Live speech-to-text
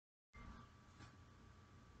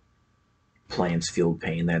plants feel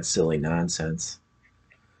pain. That's silly nonsense.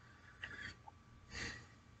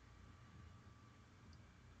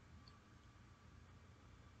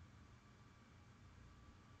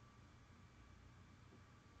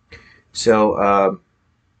 So,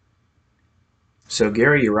 so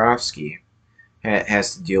Gary Yourofsky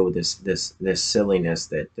has to deal with this silliness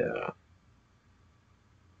that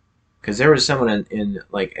because there was someone in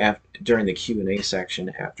like during the Q&A section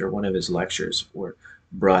after one of his lectures where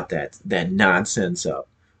brought that nonsense up.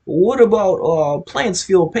 What about plants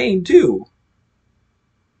feel pain too?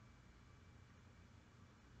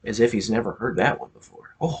 As if he's never heard that one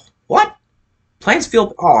before. Oh, what? Plants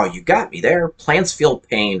feel... Oh, you got me there. Plants feel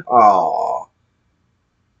pain. Oh.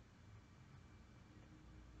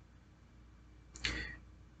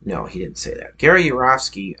 No, he didn't say that. Gary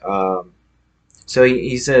Yourofsky, so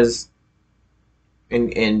he says,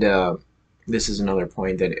 and this is another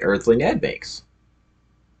point that Earthling Ed makes.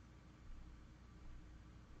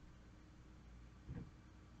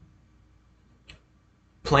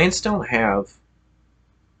 Plants don't have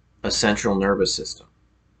a central nervous system.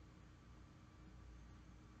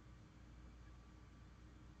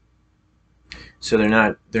 So they're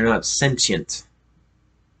not sentient.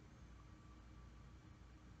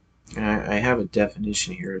 And I have a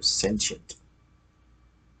definition here of sentient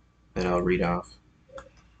that I'll read off.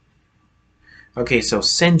 Okay, so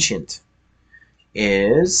sentient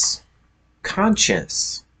is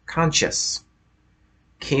conscious,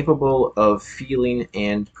 capable of feeling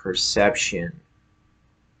and perception.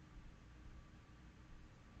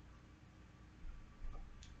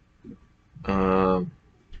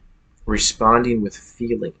 Responding with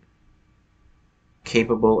feeling,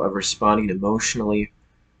 capable of responding emotionally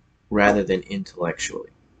rather than intellectually.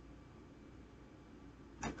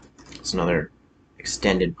 It's another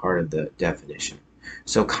extended part of the definition.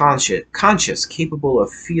 So conscious, capable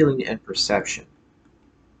of feeling and perception.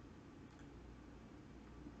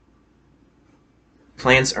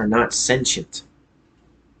 Plants are not sentient.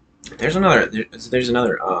 There's another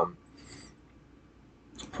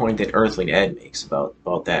point that Earthling Ed makes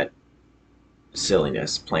about that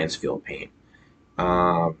silliness. Plants feel pain.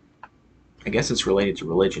 I guess it's related to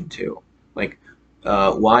religion too. Like,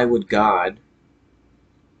 why would God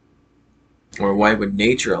or why would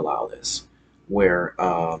nature allow this? Where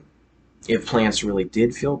if plants really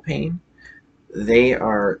did feel pain, they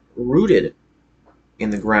are rooted in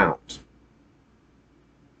the ground.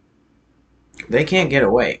 They can't get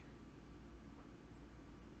away.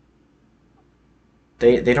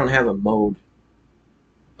 They don't have a mode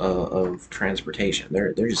of transportation.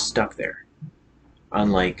 They're just stuck there.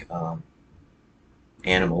 Unlike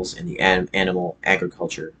animals in the animal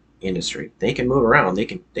agriculture industry, they can move around. They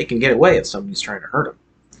can get away if somebody's trying to hurt them.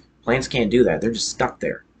 Plants can't do that. They're just stuck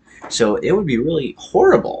there. So it would be really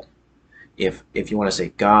horrible if you want to say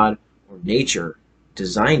God or nature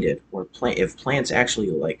designed it, or if plants actually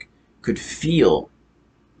like could feel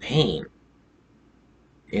pain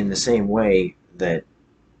in the same way that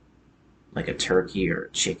like a turkey or a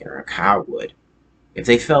chicken or a cow would. If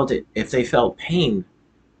they felt it, if they felt pain,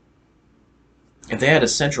 if they had a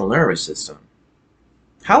central nervous system,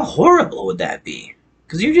 how horrible would that be?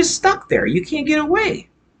 Because you're just stuck there. You can't get away.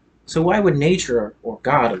 So why would nature or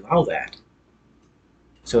God allow that?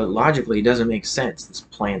 So logically, it doesn't make sense, this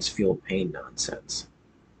plants feel pain nonsense.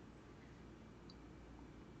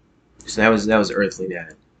 So that was Earthly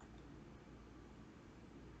Dad.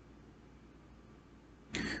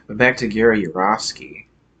 But back to Gary Yourofsky.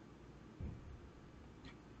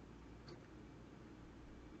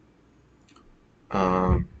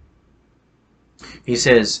 He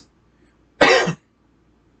says,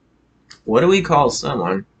 what do we call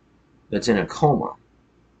someone that's in a coma,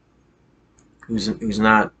 who's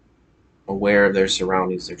not aware of their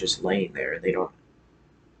surroundings? They're just laying there. They don't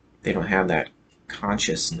have that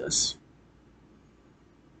consciousness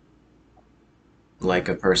like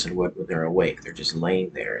a person would when they're awake. They're just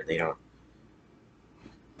laying there.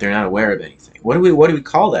 They're not aware of anything. What do we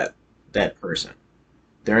call that person?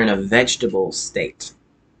 They're in a vegetable state.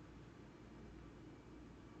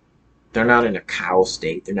 They're not in a cow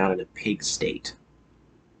state. They're not in a pig state.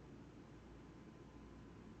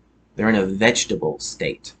 They're in a vegetable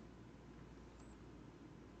state.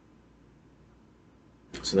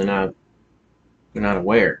 So they're not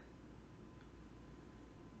aware.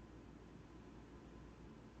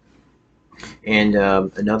 And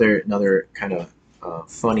another kind of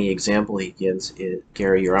funny example he gives,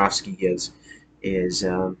 Gary Yourofsky gives, is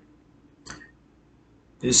so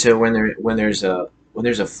when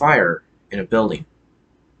there's a fire in a building,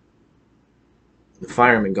 the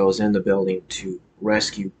fireman goes in the building to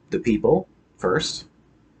rescue the people first,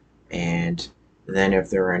 And then if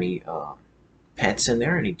there are any pets in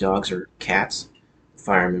there, any dogs or cats, the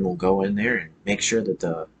firemen will go in there and make sure that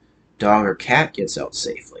the dog or cat gets out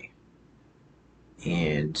safely.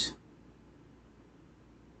 And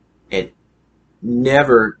it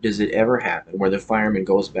never does it ever happen where the fireman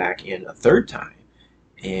goes back in a third time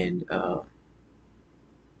and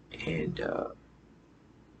and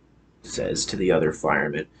says to the other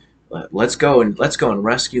fireman, "Let's go and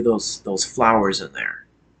rescue those flowers in there.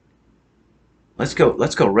 Let's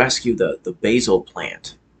go rescue the basil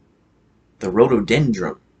plant, the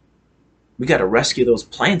rhododendron. We got to rescue those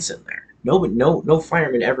plants in there." No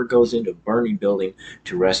fireman ever goes into a burning building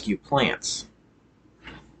to rescue plants.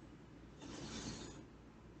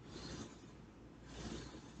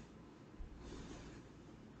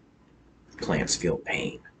 Plants feel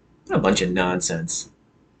pain. What a bunch of nonsense.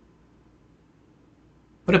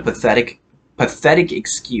 What a pathetic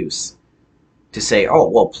excuse to say, "Oh,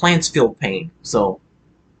 well, plants feel pain, so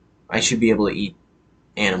I should be able to eat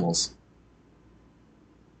animals."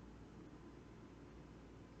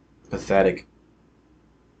 Pathetic.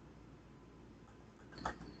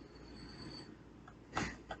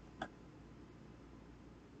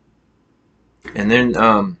 And then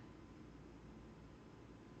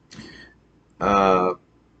uh,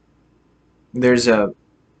 there's a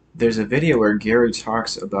video where Gary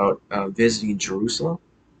talks about visiting Jerusalem.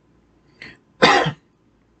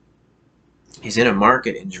 He's in a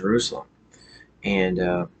market in Jerusalem, and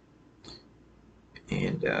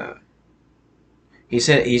and he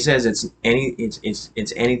says it's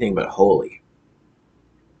anything but holy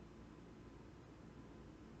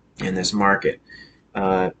in this market,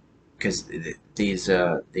 because these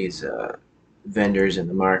vendors in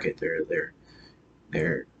the market,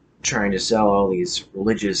 they're trying to sell all these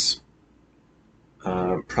religious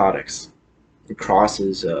products,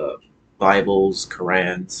 crosses, Bibles,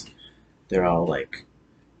 Korans. They're all like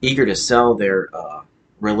eager to sell their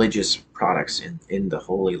religious products in the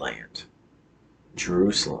Holy Land,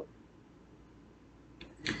 Jerusalem.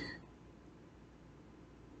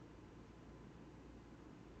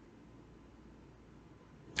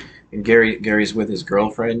 And Gary's with his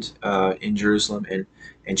girlfriend in Jerusalem,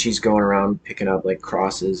 and she's going around picking up like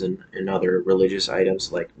crosses and other religious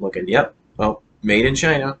items, like looking, yep, oh, made in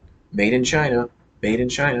China, made in China, made in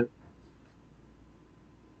China.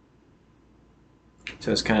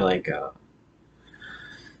 So it's kind of like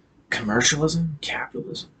commercialism,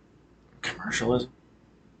 capitalism, commercialism,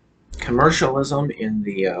 commercialism in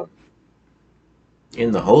the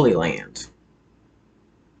Holy Land.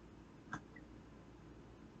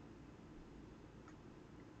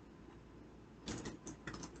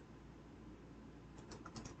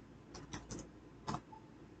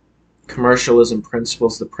 Commercialism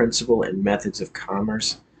principles, the principle and methods of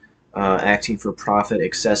commerce, acting for profit,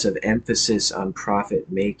 excessive emphasis on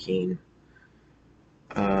profit making.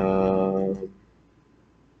 Uh,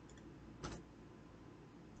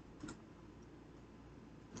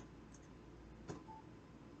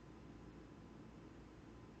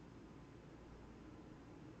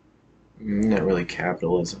 Not really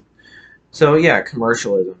capitalism. So yeah,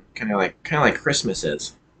 commercialism, kind of like Christmas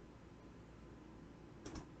is.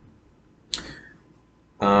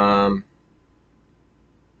 Um,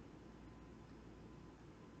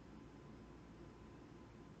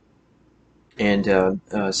 and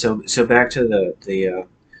so back to the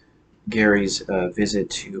Gary's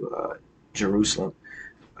visit to Jerusalem.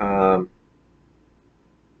 Um,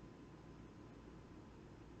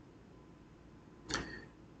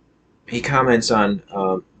 he comments on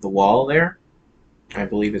the wall there. I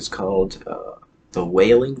believe it's called the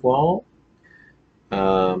Wailing Wall.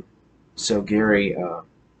 Um, so Gary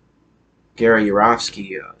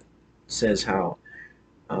Yourofsky says how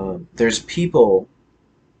there's people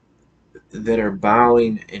that are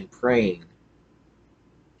bowing and praying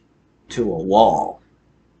to a wall,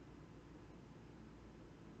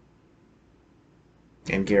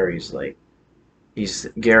 and Gary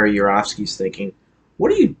Yourofsky's thinking,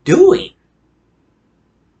 "What are you doing?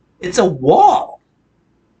 It's a wall."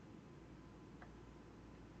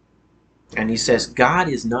 And he says, "God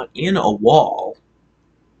is not in a wall."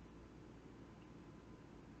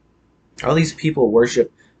 All these people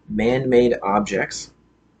worship man-made objects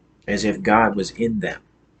as if God was in them,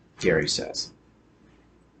 Gary says.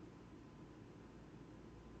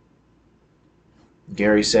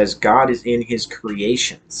 Gary says God is in his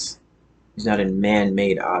creations. He's not in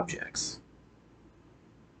man-made objects.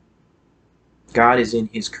 God is in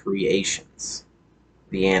his creations,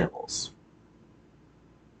 the animals,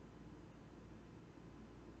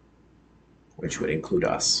 which would include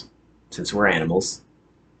us, since we're animals.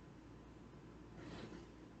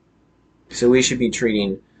 So we should be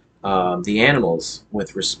treating the animals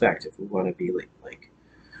with respect if we want to be like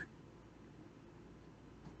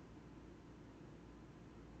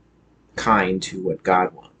kind to what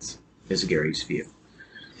God wants, is Gary's view.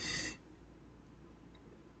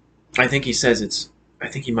 I think he says it's. I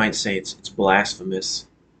think he might say it's blasphemous.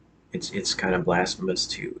 It's kind of blasphemous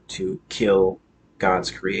to kill God's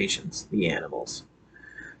creations, the animals.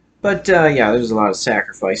 But yeah, there's a lot of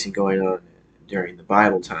sacrificing going on during the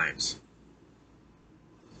Bible times,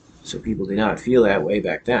 so people did not feel that way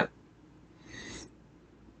back then.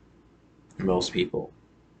 Most people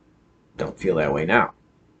don't feel that way now.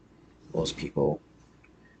 Most people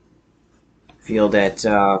feel that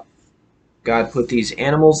God put these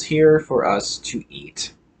animals here for us to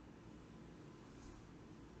eat.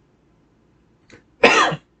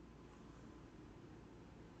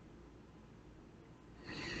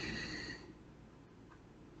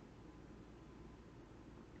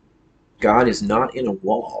 God is not in a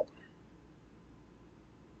wall.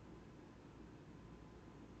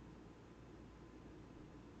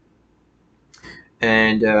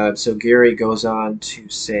 And so Gary goes on to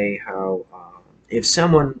say how if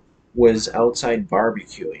someone was outside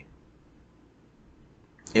barbecuing,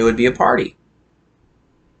 it would be a party.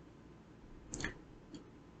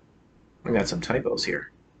 I got some typos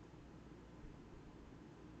here.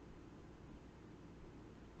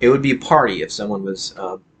 It would be a party if someone was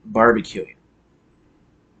barbecuing.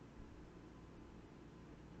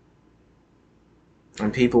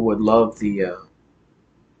 And people would love the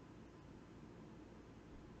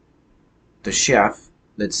chef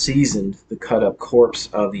that seasoned the cut up corpse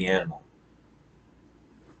of the animal.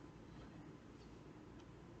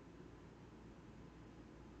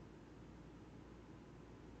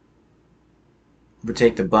 Would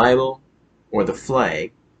take the Bible or the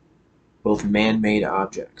flag, both man-made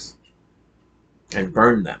objects, and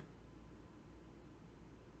burn them.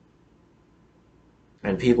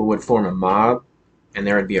 And people would form a mob, and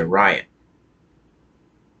there would be a riot.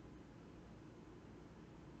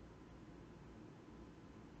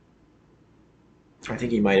 I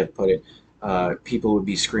think he might have put it, people would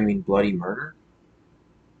be screaming bloody murder.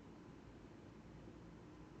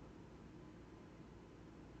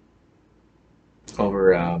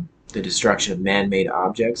 Over the destruction of man-made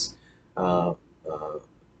objects, uh, uh,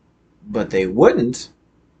 but they wouldn't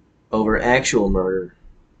over actual murder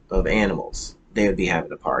of animals. They would be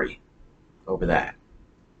having a party over that.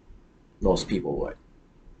 Most people would.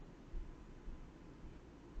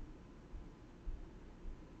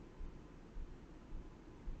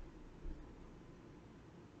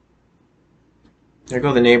 There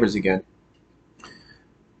go the neighbors again.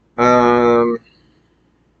 Um,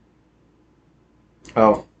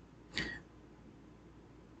 oh,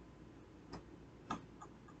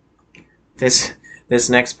 this this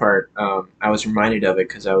next part, I was reminded of it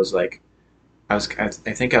because I was like, I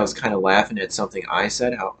think I was kind of laughing at something I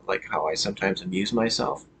said, how I sometimes amuse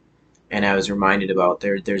myself, and I was reminded about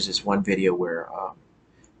there's this one video where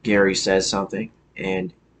Gary says something,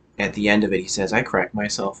 and at the end of it he says, "I cracked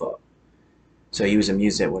myself up." So he was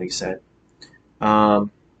amused at what he said. Um,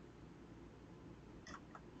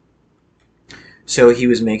 so he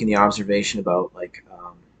was making the observation about like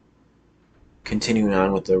continuing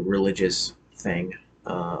on with the religious thing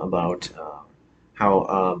about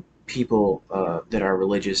how people that are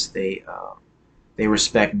religious they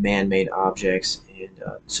respect man-made objects, and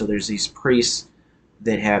so there's these priests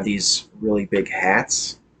that have these really big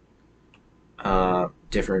hats,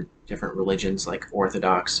 different religions like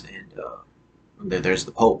Orthodox, and there's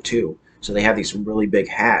the Pope too. So they have these really big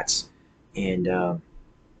hats, and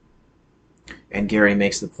and Gary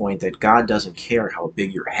makes the point that God doesn't care how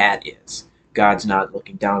big your hat is. God's not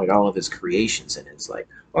looking down at all of His creations, and it's like,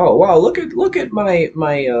 oh wow, look at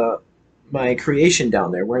my creation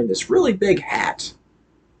down there wearing this really big hat.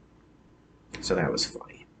 So that was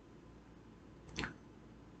funny.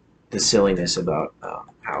 The silliness about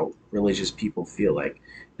how religious people feel like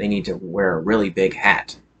they need to wear a really big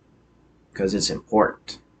hat because it's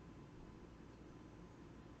important.